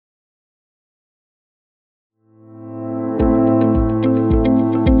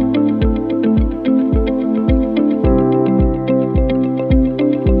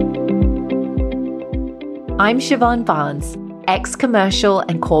I'm Siobhan Barnes, ex-commercial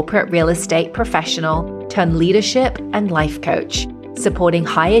and corporate real estate professional turned leadership and life coach, supporting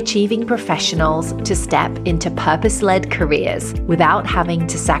high-achieving professionals to step into purpose-led careers without having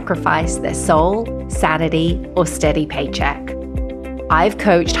to sacrifice their soul, sanity, or steady paycheck. I've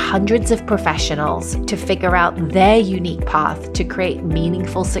coached hundreds of professionals to figure out their unique path to create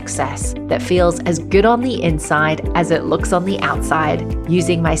meaningful success that feels as good on the inside as it looks on the outside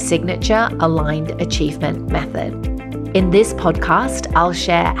using my signature aligned achievement method. In this podcast, I'll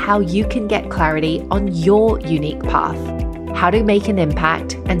share how you can get clarity on your unique path, how to make an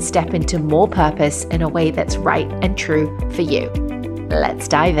impact and step into more purpose in a way that's right and true for you. Let's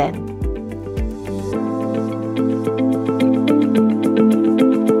dive in.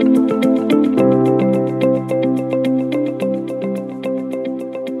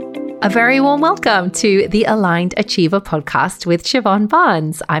 A very warm welcome to the Aligned Achiever podcast with Siobhan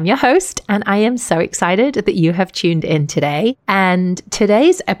Barnes. I'm your host, and I am so excited that you have tuned in today. And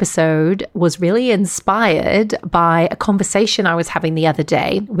today's episode was really inspired by a conversation I was having the other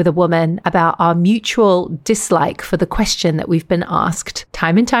day with a woman about our mutual dislike for the question that we've been asked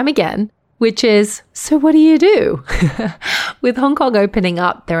time and time again, which is, so what do you do? With Hong Kong opening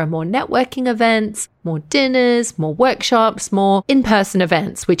up, there are more networking events, more dinners, more workshops, more in-person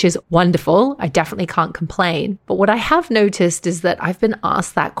events, which is wonderful. I definitely can't complain. But what I have noticed is that I've been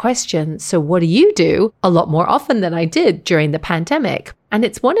asked that question, so what do you do? A lot more often than I did during the pandemic. And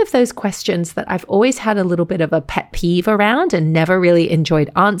it's one of those questions that I've always had a little bit of a pet peeve around and never really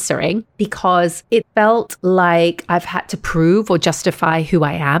enjoyed answering because it felt like I've had to prove or justify who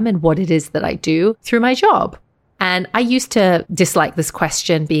I am and what it is that I do through my job. And I used to dislike this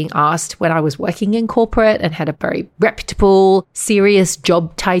question being asked when I was working in corporate and had a very reputable, serious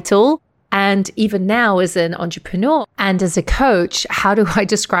job title. And even now as an entrepreneur and as a coach, how do I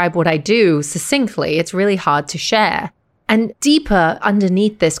describe what I do succinctly? It's really hard to share. And deeper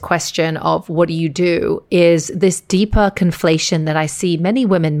underneath this question of what do you do is this deeper conflation that I see many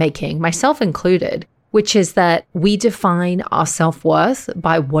women making, myself included, which is that we define our self-worth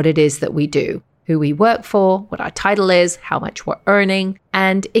by what it is that we do, who we work for, what our title is, how much we're earning.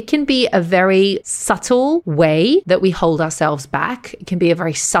 And it can be a very subtle way that we hold ourselves back. It can be a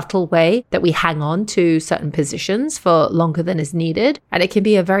very subtle way that we hang on to certain positions for longer than is needed. And it can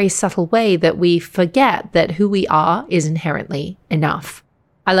be a very subtle way that we forget that who we are is inherently enough.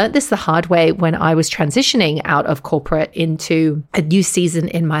 I learned this the hard way when I was transitioning out of corporate into a new season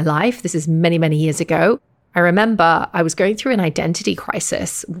in my life. This is many, many years ago. I remember I was going through an identity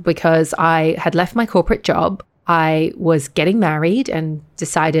crisis because I had left my corporate job. I was getting married and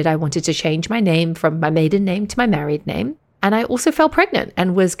decided I wanted to change my name from my maiden name to my married name. And I also fell pregnant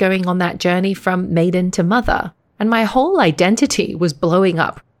and was going on that journey from maiden to mother. And my whole identity was blowing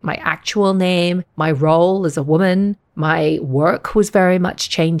up. My actual name, my role as a woman, my work was very much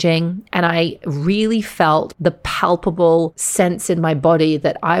changing. And I really felt the palpable sense in my body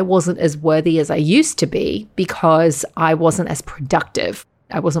that I wasn't as worthy as I used to be because I wasn't as productive.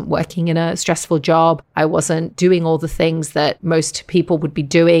 I wasn't working in a stressful job. I wasn't doing all the things that most people would be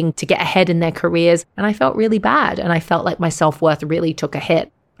doing to get ahead in their careers. And I felt really bad. And I felt like my self-worth really took a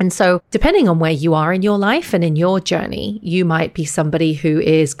hit. And so depending on where you are in your life and in your journey, you might be somebody who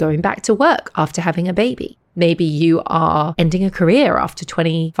is going back to work after having a baby. Maybe you are ending a career after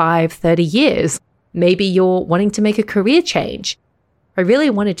 25, 30 years. Maybe you're wanting to make a career change. I really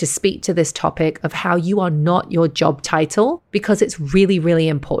wanted to speak to this topic of how you are not your job title because it's really, really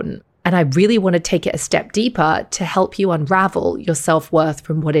important. And I really want to take it a step deeper to help you unravel your self-worth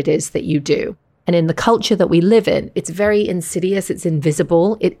from what it is that you do. And in the culture that we live in, it's very insidious, it's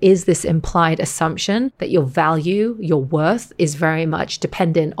invisible. It is this implied assumption that your value, your worth is very much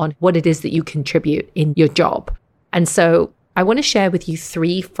dependent on what it is that you contribute in your job. And so I want to share with you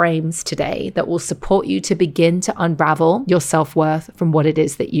 3 frames today that will support you to begin to unravel your self-worth from what it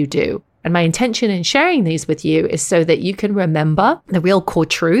is that you do. And my intention in sharing these with you is so that you can remember the real core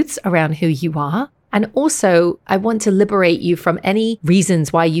truths around who you are. And also, I want to liberate you from any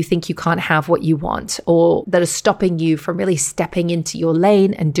reasons why you think you can't have what you want or that are stopping you from really stepping into your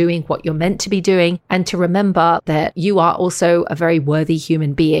lane and doing what you're meant to be doing. And to remember that you are also a very worthy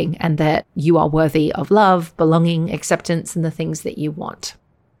human being and that you are worthy of love, belonging, acceptance, and the things that you want.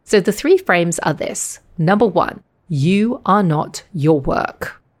 So the 3 frames are this. Number 1, you are not your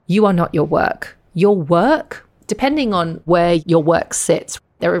work. You are not your work. Your work, depending on where your work sits,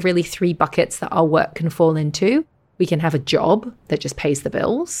 there are really 3 buckets that our work can fall into. We can have a job that just pays the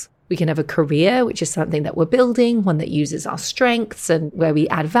bills. We can have a career, which is something that we're building, one that uses our strengths and where we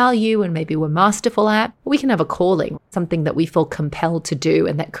add value and maybe we're masterful at. We can have a calling, something that we feel compelled to do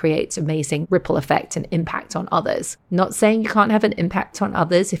and that creates amazing ripple effect and impact on others. Not saying you can't have an impact on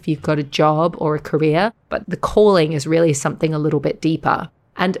others if you've got a job or a career, but the calling is really something a little bit deeper.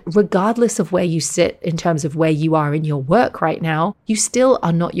 And regardless of where you sit in terms of where you are in your work right now, you still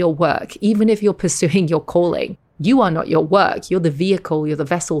are not your work, even if you're pursuing your calling. You are not your work. You're the vehicle, you're the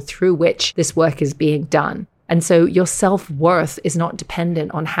vessel through which this work is being done. And so your self-worth is not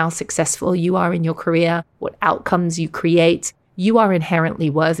dependent on how successful you are in your career, what outcomes you create. You are inherently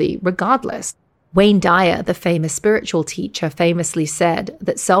worthy regardless. Wayne Dyer, the famous spiritual teacher, famously said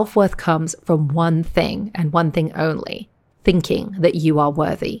that self-worth comes from one thing and one thing only, thinking that you are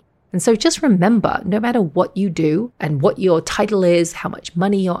worthy. And so just remember, no matter what you do and what your title is, how much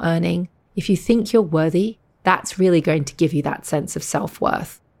money you're earning, if you think you're worthy, that's really going to give you that sense of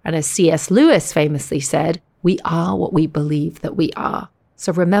self-worth. And as C.S. Lewis famously said, we are what we believe that we are.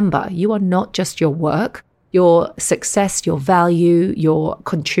 So remember, you are not just your work. Your success, your value, your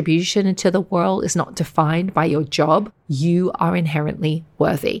contribution into the world is not defined by your job. You are inherently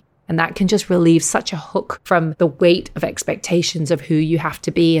worthy. And that can just relieve such a hook from the weight of expectations of who you have to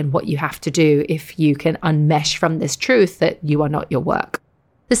be and what you have to do if you can unmesh from this truth that you are not your work.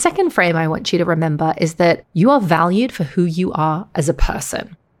 The second frame I want you to remember is that you are valued for who you are as a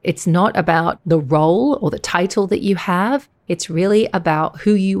person. It's not about the role or the title that you have. It's really about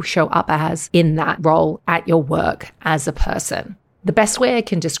who you show up as in that role at your work as a person. The best way I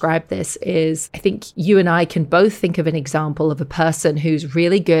can describe this is I think you and I can both think of an example of a person who's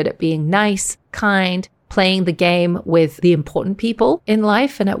really good at being nice, kind, playing the game with the important people in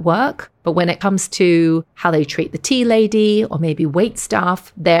life and at work. But when it comes to how they treat the tea lady or maybe wait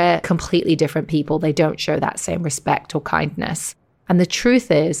staff, they're completely different people. They don't show that same respect or kindness. And the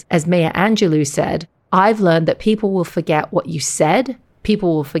truth is, as Maya Angelou said, I've learned that people will forget what you said,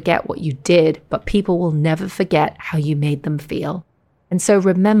 people will forget what you did, but people will never forget how you made them feel. And so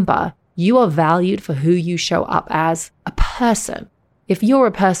remember, you are valued for who you show up as a person. If you're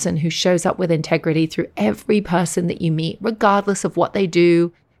a person who shows up with integrity through every person that you meet, regardless of what they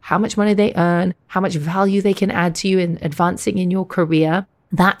do, how much money they earn, how much value they can add to you in advancing in your career,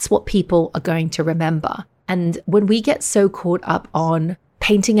 that's what people are going to remember. And when we get so caught up on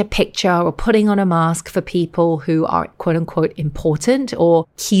painting a picture or putting on a mask for people who are quote unquote important or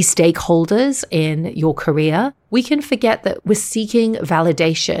key stakeholders in your career, we can forget that we're seeking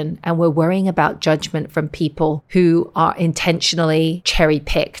validation and we're worrying about judgment from people who are intentionally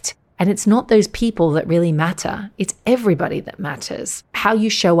cherry-picked. And it's not those people that really matter. It's everybody that matters. How you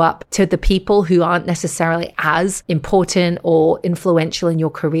show up to the people who aren't necessarily as important or influential in your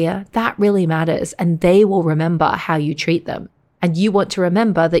career, that really matters. And they will remember how you treat them. And you want to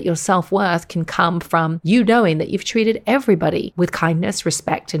remember that your self-worth can come from you knowing that you've treated everybody with kindness,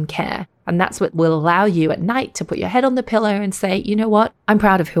 respect, and care. And that's what will allow you at night to put your head on the pillow and say, you know what? I'm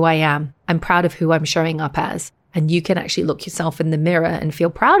proud of who I am. I'm proud of who I'm showing up as. And you can actually look yourself in the mirror and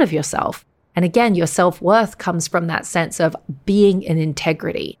feel proud of yourself. And again, your self-worth comes from that sense of being in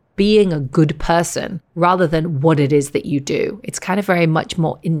integrity, being a good person rather than what it is that you do. It's kind of very much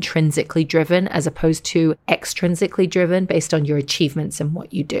more intrinsically driven as opposed to extrinsically driven based on your achievements and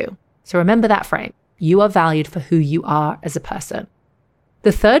what you do. So remember that frame. You are valued for who you are as a person.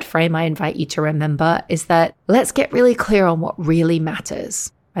 The third frame I invite you to remember is that let's get really clear on what really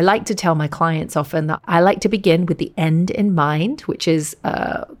matters. I like to tell my clients often that I like to begin with the end in mind, which is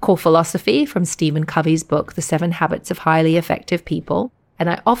a core philosophy from Stephen Covey's book, The 7 Habits of Highly Effective People. And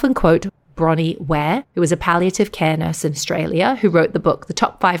I often quote Bronnie Ware, who was a palliative care nurse in Australia, who wrote the book, The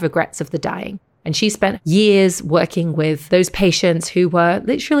Top 5 Regrets of the Dying. And she spent years working with those patients who were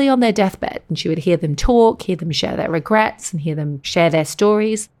literally on their deathbed. And she would hear them talk, hear them share their regrets, and hear them share their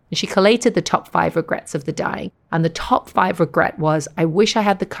stories. And she collated the top 5 regrets of the dying. And the top 5 regret was, I wish I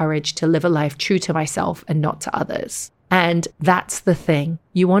had the courage to live a life true to myself and not to others. And that's the thing.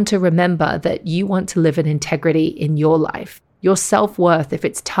 You want to remember that you want to live in integrity in your life. Your self-worth, if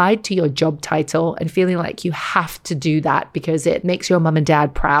it's tied to your job title and feeling like you have to do that because it makes your mum and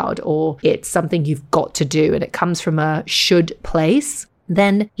dad proud or it's something you've got to do and it comes from a should place,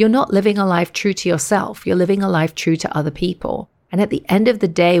 then you're not living a life true to yourself. You're living a life true to other people. And at the end of the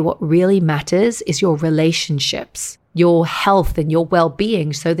day, what really matters is your relationships, your health and your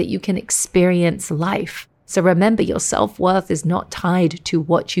well-being so that you can experience life. So remember, your self-worth is not tied to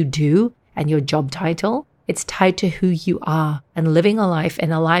what you do and your job title. It's tied to who you are and living a life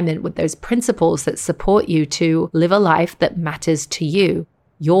in alignment with those principles that support you to live a life that matters to you,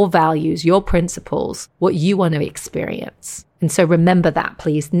 your values, your principles, what you want to experience. And so remember that,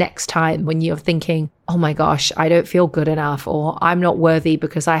 please, next time when you're thinking, oh my gosh, I don't feel good enough, or I'm not worthy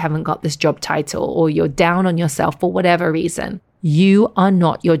because I haven't got this job title, or you're down on yourself for whatever reason. You are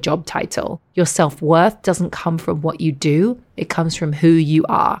not your job title. Your self-worth doesn't come from what you do. It comes from who you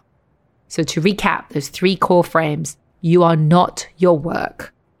are. So to recap those 3 core frames, you are not your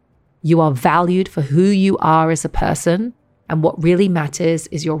work. You are valued for who you are as a person. And what really matters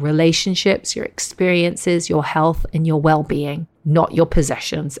is your relationships, your experiences, your health, and your well-being, not your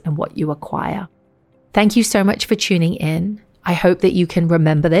possessions and what you acquire. Thank you so much for tuning in. I hope that you can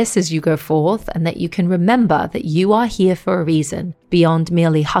remember this as you go forth, and that you can remember that you are here for a reason beyond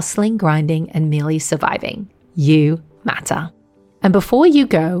merely hustling, grinding, and merely surviving. You matter. And before you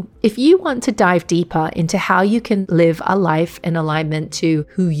go, if you want to dive deeper into how you can live a life in alignment to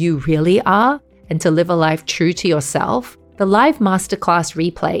who you really are and to live a life true to yourself, the live masterclass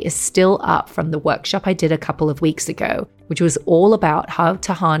replay is still up from the workshop I did a couple of weeks ago, which was all about how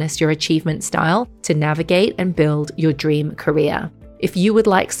to harness your achievement style to navigate and build your dream career. If you would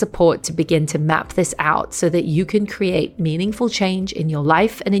like support to begin to map this out so that you can create meaningful change in your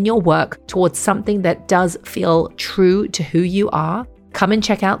life and in your work towards something that does feel true to who you are, come and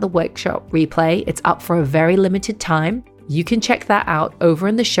check out the workshop replay. It's up for a very limited time. You can check that out over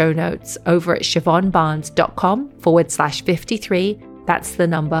in the show notes over at siobhanbarnes.com/53. That's the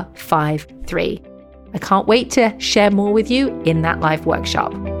number 53. I can't wait to share more with you in that live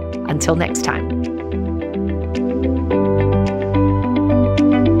workshop. Until next time.